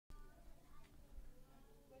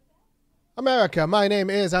America, my name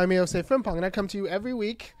is Amiose Frimpong, and I come to you every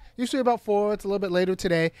week, usually about 4. It's a little bit later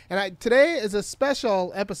today. And today is a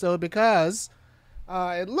special episode because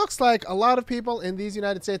it looks like a lot of people in these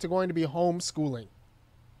United States are going to be homeschooling.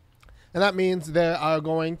 And that means they are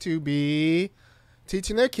going to be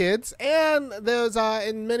teaching their kids. And there's,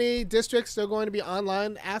 in many districts, there are going to be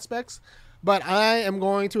online aspects. But I am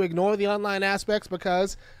going to ignore the online aspects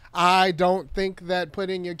because I don't think that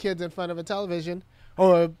putting your kids in front of a television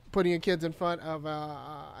or putting your kids in front of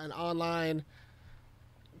an online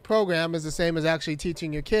program is the same as actually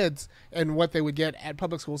teaching your kids and what they would get at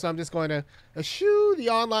public school. So I'm just going to eschew the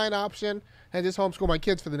online option and just homeschool my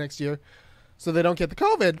kids for the next year so they don't get the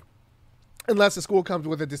COVID unless the school comes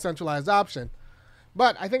with a decentralized option.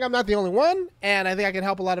 But I think I'm not the only one, and I think I can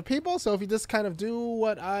help a lot of people. So if you just kind of do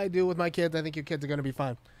what I do with my kids, I think your kids are going to be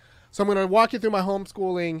fine. So I'm going to walk you through my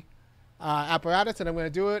homeschooling apparatus, and I'm going to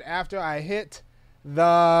do it after I hit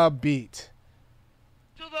the beat.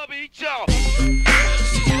 To the beat, y'all.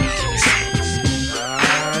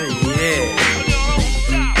 Yeah.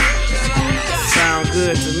 Sound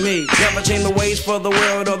good to me. Never change the ways for the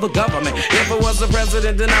world or the government. If I was the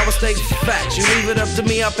president, then I would state facts. You leave it up to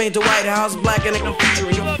me, I'll paint the White House black and ain't no future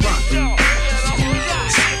in your front.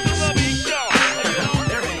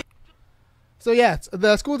 So yeah,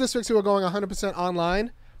 the school districts who are going 100%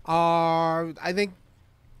 online are, I think,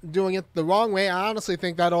 doing it the wrong way. I honestly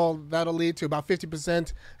think that'll lead to about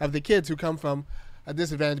 50% of the kids who come from a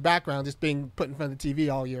disadvantaged background just being put in front of the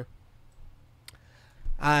TV all year.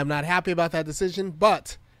 I'm not happy about that decision,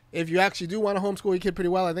 but if you actually do want to homeschool your kid pretty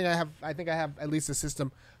well, I think I have at least a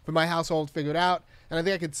system for my household figured out, and I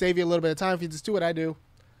think I could save you a little bit of time if you just do what I do.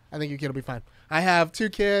 I think your kid will be fine. I have 2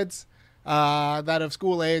 kids that are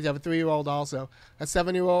school age. I have a 3-year-old also, a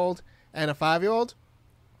 7-year-old, and a 5-year-old,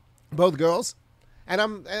 both girls. And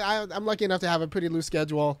I'm lucky enough to have a pretty loose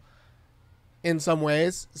schedule in some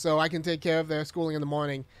ways, so I can take care of their schooling in the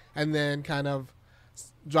morning and then kind of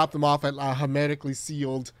drop them off at a hermetically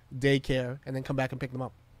sealed daycare and then come back and pick them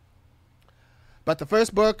up. But the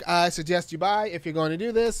first book I suggest you buy if you're going to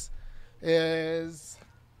do this is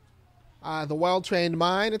The Well-Trained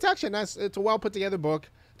Mind. It's actually nice. It's a well put together book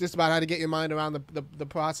just about how to get your mind around the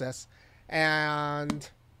process. And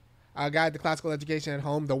a Guide to Classical Education at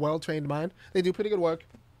Home, The Well-Trained Mind. They do pretty good work.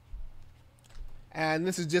 And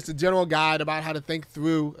this is just a general guide about how to think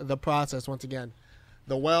through the process once again.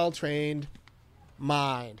 The Well-Trained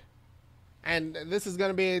Mind. And this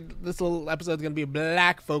little episode is going to be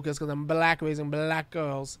black focused because I'm black raising black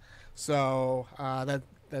girls. So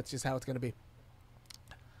that's just how it's going to be.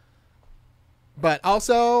 But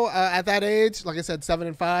also at that age, like I said, 7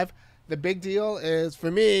 and 5, the big deal is for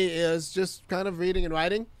me is just kind of reading and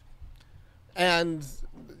writing. And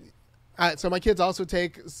so my kids also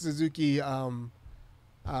take Suzuki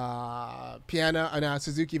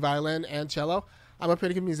Suzuki violin and cello. I'm a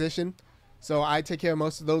pretty good musician, so I take care of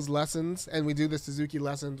most of those lessons. And we do the Suzuki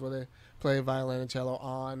lessons where they play violin and cello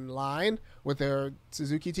online with their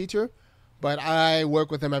Suzuki teacher. But I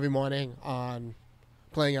work with them every morning on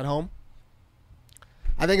playing at home.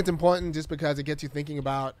 I think it's important just because it gets you thinking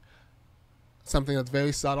about something that's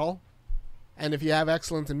very subtle. And if you have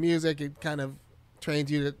excellence in music, it kind of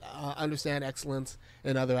trains you to understand excellence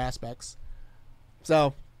in other aspects.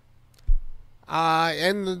 So,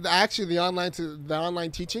 and actually the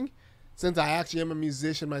online teaching, since I actually am a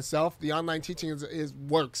musician myself, the online teaching is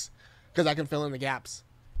works because I can fill in the gaps.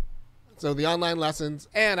 So the online lessons,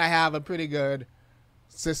 and I have a pretty good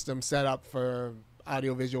system set up for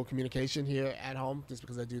audio-visual communication here at home just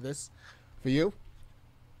because I do this for you.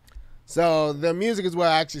 So the music is where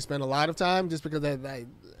I actually spend a lot of time just because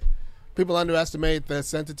people underestimate the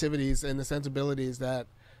sensitivities and the sensibilities that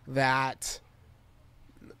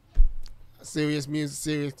serious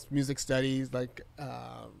music studies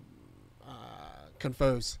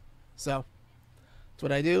confers. So that's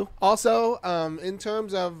what I do. Also, in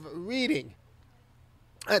terms of reading,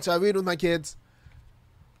 so I read with my kids.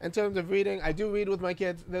 In terms of reading, I do read with my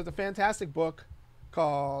kids. There's a fantastic book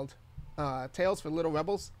called Tales for Little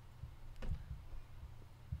Rebels.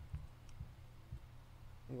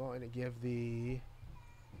 I'm going to give the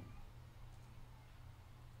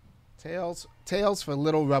Tales for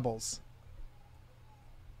Little Rebels.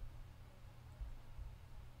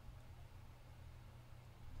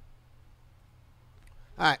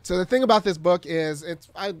 All right. So the thing about this book is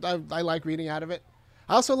I like reading out of it.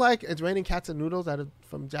 I also like It's Raining Cats and Noodles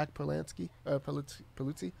from Jack Paluzzi.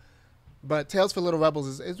 But Tales for Little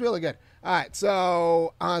Rebels is really good. All right.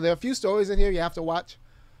 So there are a few stories in here you have to watch.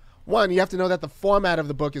 One, you have to know that the format of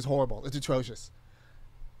the book is horrible. It's atrocious.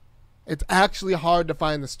 It's actually hard to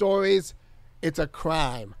find the stories. it's a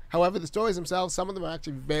crime. However, the stories themselves, some of them are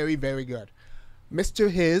actually very, very good. Mr.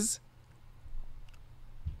 His,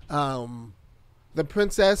 The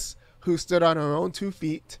Princess Who Stood on Her Own 2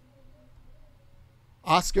 Feet,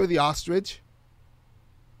 Oscar the Ostrich,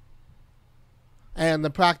 and The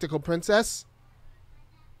Practical Princess,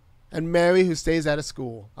 and Mary Who Stays Out of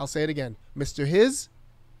School. I'll say it again. Mr. His,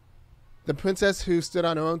 The Princess Who Stood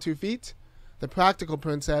on Her Own 2 Feet, The Practical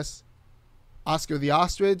Princess, Oscar the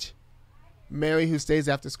Ostrich, Mary Who Stays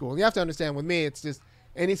After School. You have to understand, with me, it's just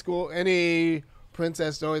any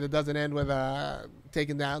princess story that doesn't end with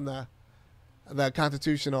taking down the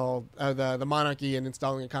constitutional, the monarchy and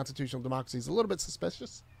installing a constitutional democracy is a little bit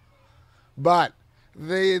suspicious. But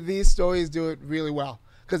these stories do it really well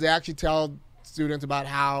because they actually tell students about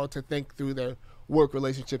how to think through their work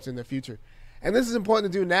relationships in the future. And this is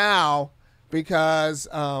important to do now because,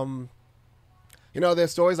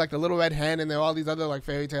 there's stories like The Little Red Hen and there are all these other like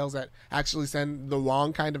fairy tales that actually send the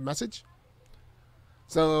wrong kind of message.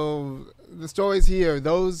 So the stories here,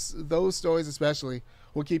 those stories especially,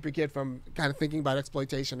 will keep your kid from kind of thinking about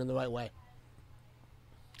exploitation in the right way,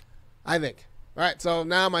 I think. All right, so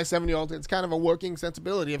now my 7-year-old, it's kind of a working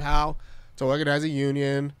sensibility of how to organize a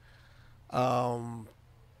union, some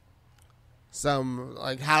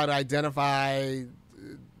like how to identify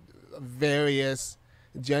various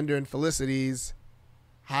gender and felicities,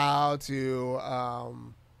 how to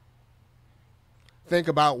think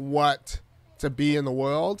about what to be in the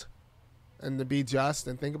world and to be just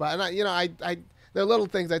and think about. And I there are little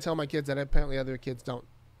things I tell my kids that apparently other kids don't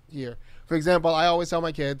hear. For example, I always tell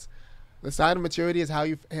my kids, the sign of maturity is how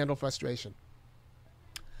you handle frustration.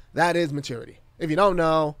 That is maturity. If you don't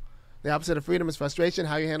know, the opposite of freedom is frustration.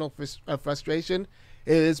 How you handle frustration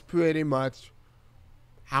is pretty much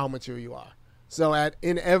how mature you are. So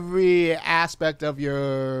in every aspect of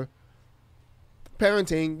your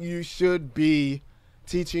parenting, you should be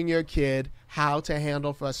teaching your kid how to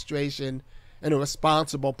handle frustration in a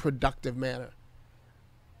responsible, productive manner.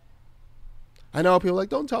 I know people are like,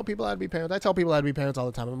 don't tell people how to be parents. I tell people how to be parents all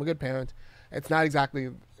the time. I'm a good parent. It's not exactly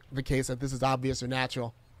the case that this is obvious or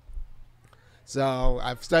natural. So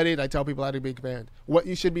I've studied. I tell people how to be a parent. What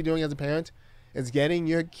you should be doing as a parent is getting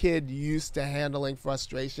your kid used to handling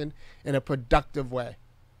frustration in a productive way.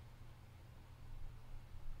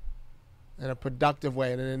 In a productive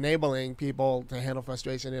way, and enabling people to handle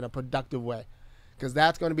frustration in a productive way. Because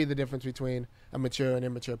that's going to be the difference between a mature and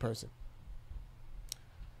immature person.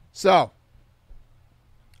 So,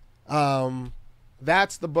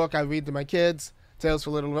 that's the book I read to my kids, Tales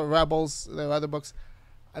for Little Rebels. There are other books.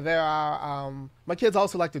 There are, my kids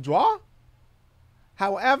also like to draw.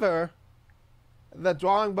 However, the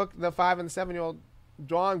drawing book, the 5 and 7-year-old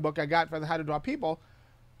drawing book I got for how to draw people,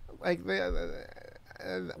 like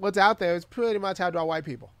what's out there is pretty much how to draw white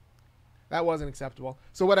people. That wasn't acceptable.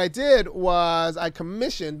 So what I did was I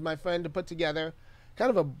commissioned my friend to put together kind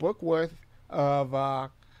of a book worth of,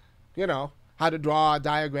 how to draw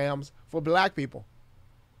diagrams for black people.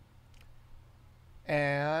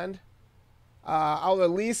 And I'll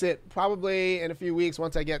release it probably in a few weeks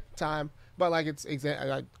once I get time. But like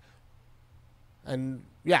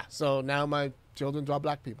so now my children draw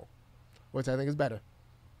black people, which I think is better.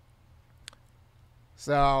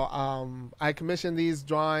 So I commissioned these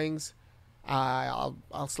drawings.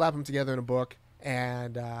 I'll slap them together in a book,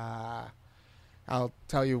 and I'll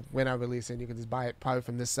tell you when I release it. You can just buy it probably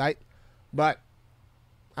from this site. But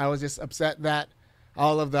I was just upset that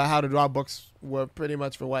all of the how to draw books were pretty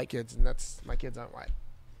much for white kids, and my kids aren't white,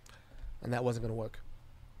 and that wasn't going to work.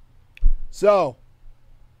 So,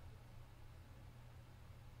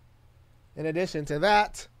 in addition to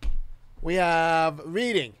that, we have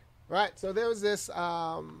reading, right? So there was this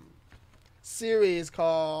series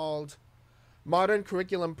called Modern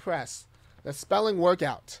Curriculum Press, the Spelling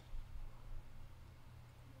Workout.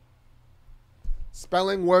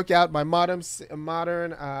 Spelling Workout by Modern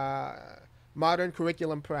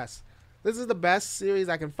Curriculum Press. This is the best series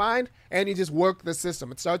I can find, and you just work the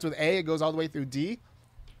system. It starts with A, it goes all the way through D.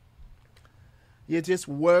 You just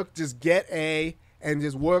get A, and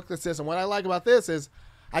just work the system. What I like about this is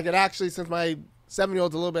I could actually, since my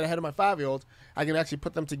 7-year-old's a little bit ahead of my 5-year-old, I can actually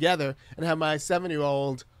put them together and have my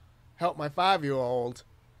 7-year-old help my 5-year-old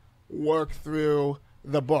work through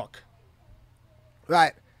the book.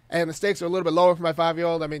 Right. And the stakes are a little bit lower for my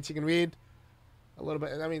 5-year-old. I mean, she can read a little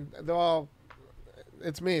bit. I mean,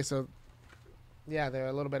 it's me. So, yeah, they're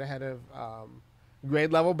a little bit ahead of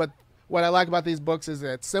grade level. But what I like about these books is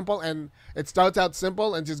that it's simple, and it starts out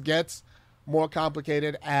simple and just gets more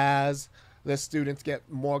complicated as the students get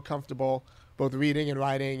more comfortable both reading and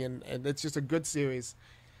writing. And it's just a good series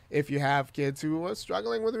if you have kids who are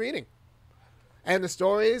struggling with reading. And the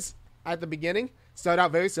stories at the beginning start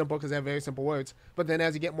out very simple because they have very simple words. But then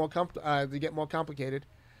as you get more they get more complicated,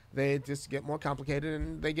 they just get more complicated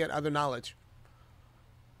and they get other knowledge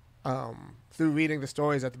through reading the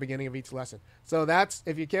stories at the beginning of each lesson. So that's,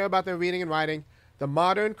 if you care about their reading and writing, the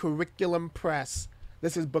Modern Curriculum Press.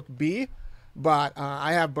 This is book B, but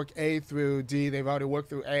I have book A through D. They've already worked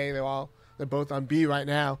through A. They're both on B right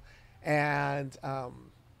now. And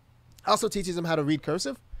also teaches them how to read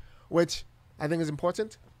cursive, which I think is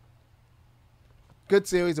important. Good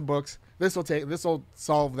series of books. This will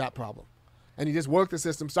solve that problem. And you just work the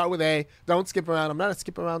system. Start with A. Don't skip around. I'm not a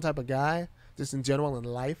skip around type of guy, just in general in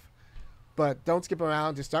life. But don't skip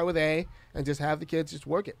around. Just start with A and just have the kids just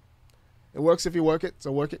work it. It works if you work it, so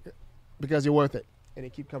work it because you're worth it. And you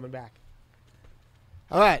keep coming back.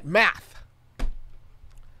 All right, math.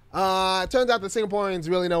 It turns out the Singaporeans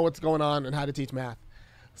really know what's going on and how to teach math.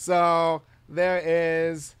 So there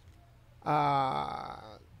is the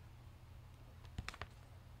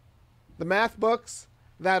math books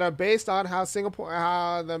that are based on how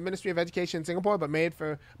the Ministry of Education in Singapore,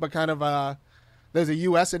 there's a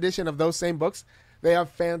U.S. edition of those same books. They are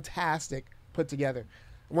fantastic put together.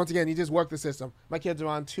 Once again, you just work the system. My kids are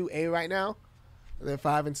on 2A right now. They're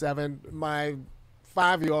 5 and 7. My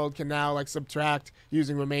 5-year-old can now subtract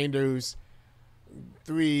using remainders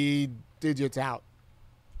 3 digits out.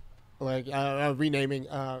 Renaming.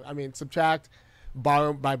 Subtract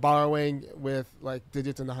by borrowing with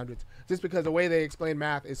digits in the hundreds. Just because the way they explain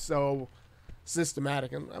math is so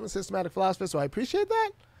systematic. And I'm a systematic philosopher, so I appreciate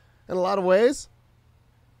that in a lot of ways.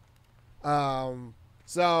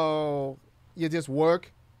 So you just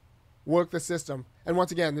work the system. And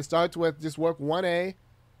once again, this starts with just work 1A,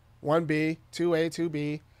 1B, 2A,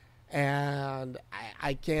 2B. And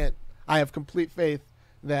I have complete faith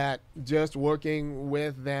that just working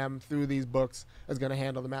with them through these books is going to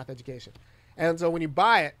handle the math education. And so when you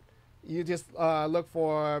buy it, you just look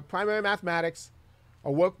for primary mathematics, a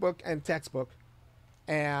workbook, and textbook.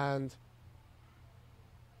 And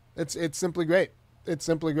it's simply great. It's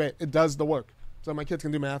simply great. It does the work. So my kids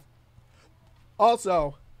can do math.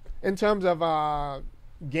 Also, in terms of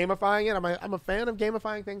gamifying it, I'm a fan of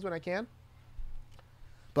gamifying things when I can.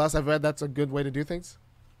 Plus, I've read that's a good way to do things.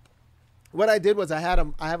 What I did was I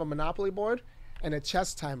have a Monopoly board and a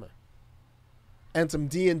chess timer and some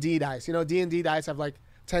D&D dice. D&D dice have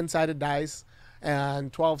 10-sided dice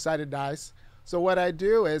and 12-sided dice. So what I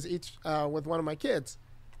do is with one of my kids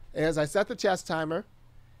is I set the chess timer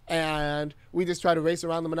and we just try to race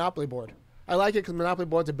around the Monopoly board. I like it because Monopoly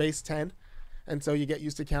board's a base 10. And so you get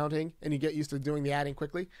used to counting and you get used to doing the adding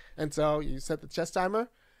quickly. And so you set the chess timer.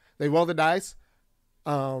 They roll the dice.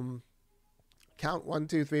 Count 1,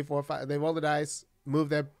 2, 3, 4, 5. They roll the dice, move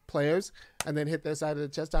their players, and then hit their side of the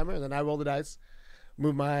chess timer. And then I roll the dice,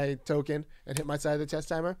 move my token, and hit my side of the chess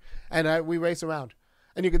timer. And we race around.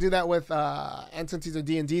 And you can do that with, and since these are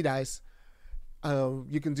D&D dice,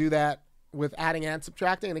 you can do that with adding and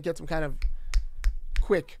subtracting. And it gets them kind of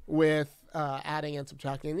quick with adding and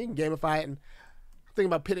subtracting. And you can gamify it. And I'm thinking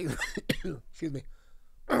about pitting. Excuse me.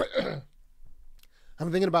 I'm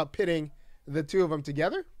thinking about pitting the two of them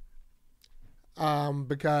together.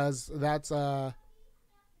 Because that's I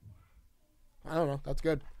don't know, that's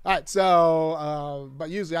good. All right, so but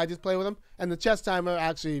usually I just play with them, and the chess timer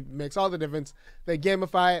actually makes all the difference. They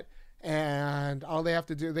gamify it, and all they have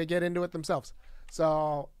to do, they get into it themselves.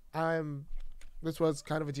 So this was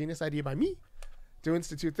kind of a genius idea by me to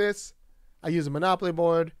institute this. I use a Monopoly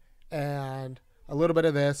board and a little bit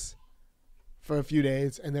of this for a few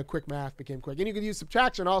days, and then quick math became quick. And you could use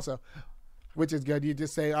subtraction also, which is good. You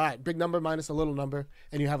just say, all right, big number minus a little number,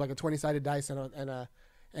 and you have a 20-sided dice and a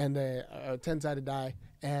 10-sided die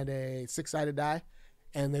and a 6-sided die,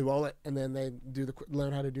 and they roll it, and then they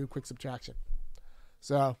learn how to do quick subtraction.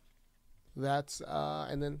 So that's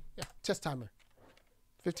and then chess timer,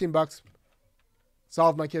 $15,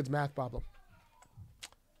 solved my kid's math problem.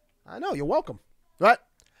 I know, you're welcome. Right?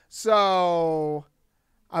 So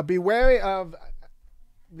be wary of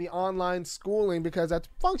the online schooling, because that's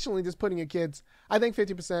functionally just putting your kids. I think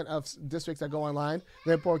 50% of districts that go online,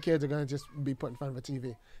 their poor kids are going to just be put in front of a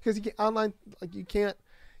TV, because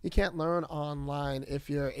you can't learn online if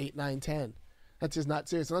you're 8, 9, 10. That's just not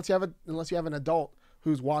serious unless you have an adult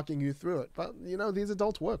who's walking you through it. But these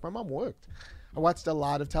adults work. My mom worked. I watched a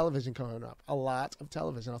lot of television growing up. A lot of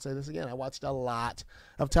television. I'll say this again. I watched a lot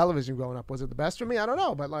of television growing up. Was it the best for me? I don't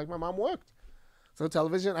know. But my mom worked. So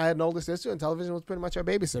television, I had an older sister, and television was pretty much our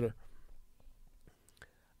babysitter.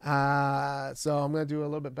 So I'm going to do a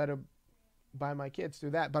little bit better by my kids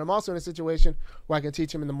through that. But I'm also in a situation where I can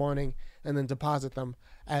teach them in the morning and then deposit them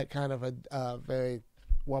at kind of a very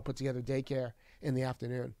well put together daycare in the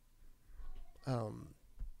afternoon.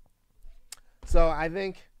 So I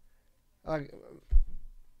think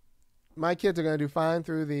my kids are going to do fine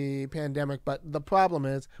through the pandemic, but the problem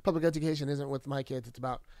is public education isn't with my kids. It's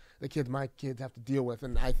about the kids my kids have to deal with,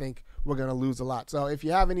 and I think we're going to lose a lot. So if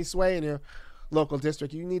you have any sway in your local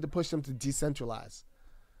district, you need to push them to decentralize.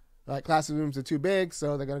 Right? Classrooms are too big,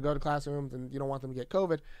 so they're going to go to classrooms, and you don't want them to get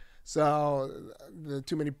COVID. So there are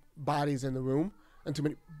too many bodies in the room and too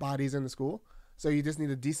many bodies in the school. So you just need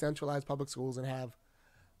to decentralize public schools and have,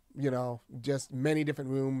 just many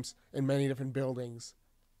different rooms in many different buildings.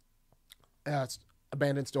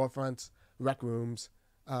 Abandoned storefronts, rec rooms,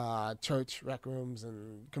 church rec rooms,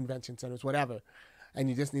 and convention centers, whatever. And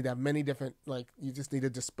you just need to have many different, you just need to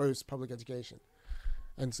disperse public education.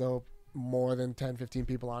 And so more than 10, 15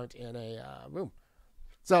 people aren't in a room.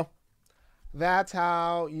 So that's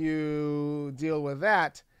how you deal with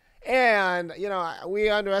that. And, we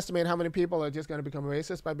underestimate how many people are just going to become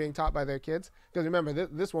racist by being taught by their kids. Because remember,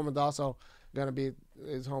 this woman's also going to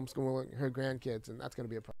is homeschooling her grandkids, and that's going to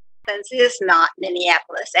be a problem. Athens is not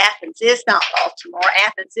Minneapolis. Athens is not Baltimore.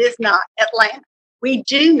 Athens is not Atlanta. We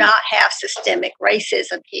do not have systemic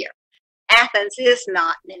racism here. Athens is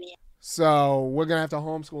not Minneapolis. So we're going to have to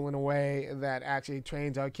homeschool in a way that actually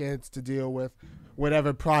trains our kids to deal with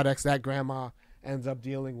whatever products that grandma ends up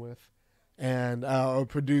dealing with and or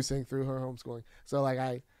producing through her homeschooling. So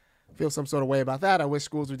I feel some sort of way about that. I wish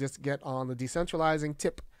schools would just get on the decentralizing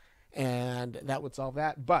tip, and that would solve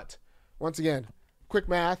that. But once again, quick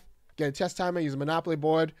math, get a chess timer, use a Monopoly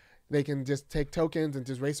board. They can just take tokens and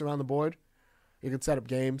just race around the board. You can set up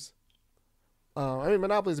games.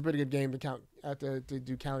 Monopoly is a pretty good game to count to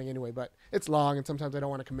do counting anyway, but it's long, and sometimes I don't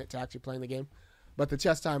want to commit to actually playing the game. But the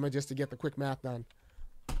chess timer, just to get the quick math done,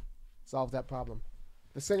 solve that problem.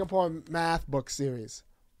 The Singapore Math Book Series,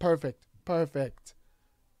 perfect.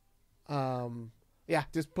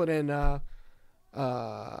 Just put in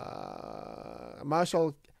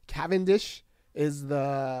Marshall Cavendish is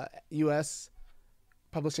the U.S.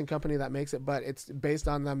 publishing company that makes it, but it's based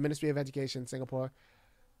on the Ministry of Education in Singapore.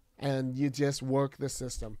 And you just work the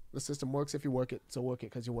system. The system works if you work it, so work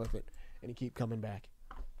it because you're worth it. And you keep coming back.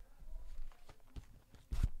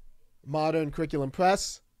 Modern Curriculum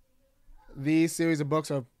Press. These series of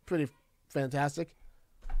books are pretty fantastic.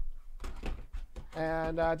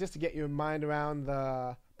 And just to get your mind around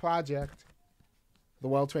the project, The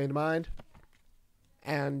Well-Trained Mind.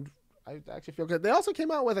 And I actually feel good. They also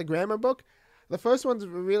came out with a grammar book. The first one's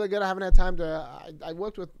really good. I haven't had time to... I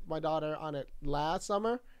worked with my daughter on it last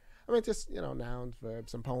summer. Just, nouns,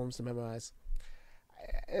 verbs, and poems to memorize.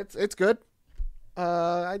 It's good.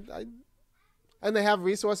 And they have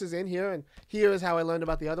resources in here, and here is how I learned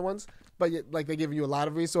about the other ones. But they give you a lot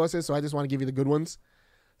of resources, so I just want to give you the good ones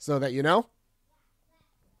so that you know.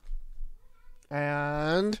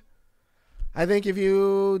 And I think if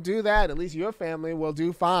you do that, at least your family will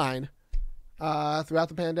do fine throughout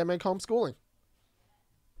the pandemic homeschooling.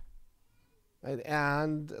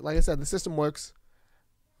 And like I said, the system works.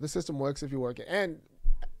 The system works if you work it. And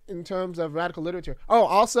in terms of radical literature,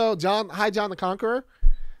 also John the Conqueror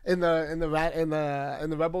in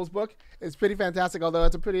the Rebels book is pretty fantastic. Although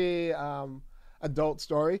it's a pretty adult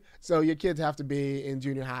story, so your kids have to be in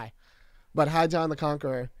junior high. But Hi John the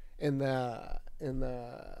Conqueror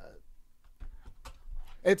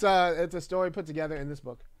it's a story put together in this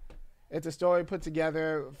book. It's a story put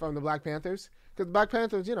together from the Black Panthers, because the Black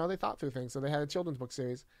Panthers, they thought through things, so they had a children's book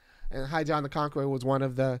series. And Hi John the Conqueror was one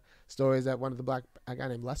of the stories that one of the a guy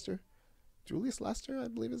named Julius Lester, I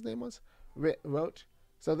believe his name was, wrote.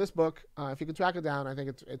 So this book, if you can track it down, I think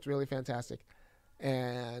it's really fantastic.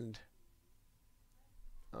 And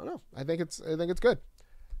I don't know. I think it's good.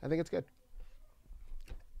 I think it's good.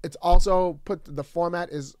 It's also the format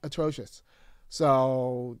is atrocious.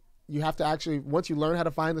 So you have to actually, once you learn how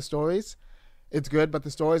to find the stories, it's good. But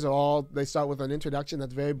the stories they start with an introduction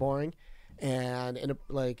that's very boring, and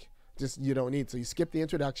you don't need. So you skip the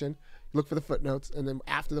introduction, look for the footnotes, and then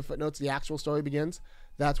after the footnotes, the actual story begins.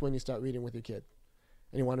 That's when you start reading with your kid.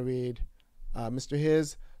 And you want to read Mr.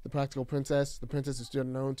 Hiz, The Practical Princess, The Princess Who Stood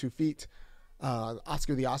on Her Own 2 Feet,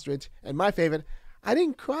 Oscar the Ostrich, and my favorite, I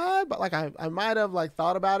didn't cry, but I might have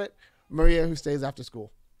thought about it, Maria Who Stays After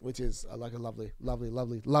School, which is a lovely, lovely,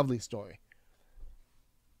 lovely, lovely story.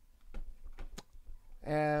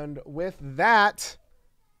 And with that,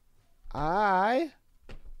 I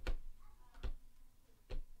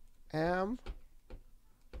am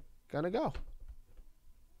gonna go.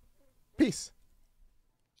 Peace.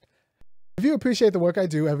 If you appreciate the work I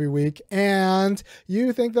do every week and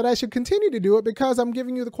you think that I should continue to do it because I'm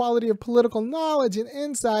giving you the quality of political knowledge and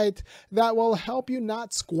insight that will help you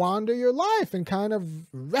not squander your life and kind of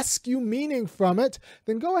rescue meaning from it,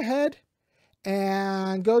 then go ahead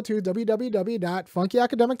and go to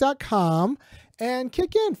www.funkyacademic.com and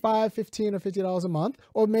kick in $5, $15, or $50 a month,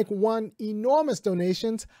 or make one enormous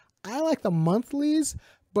donations. I like the monthlies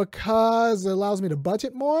because it allows me to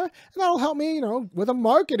budget more, and that'll help me, with a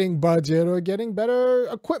marketing budget or getting better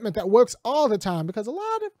equipment that works all the time. Because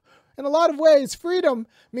in a lot of ways, freedom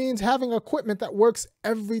means having equipment that works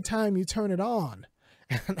every time you turn it on.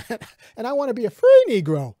 And I want to be a free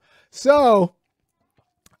Negro. So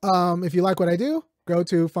if you like what I do, go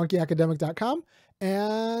to funkyacademic.com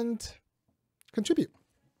and contribute.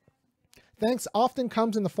 Thanks often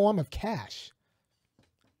comes in the form of cash,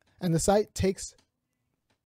 and the site takes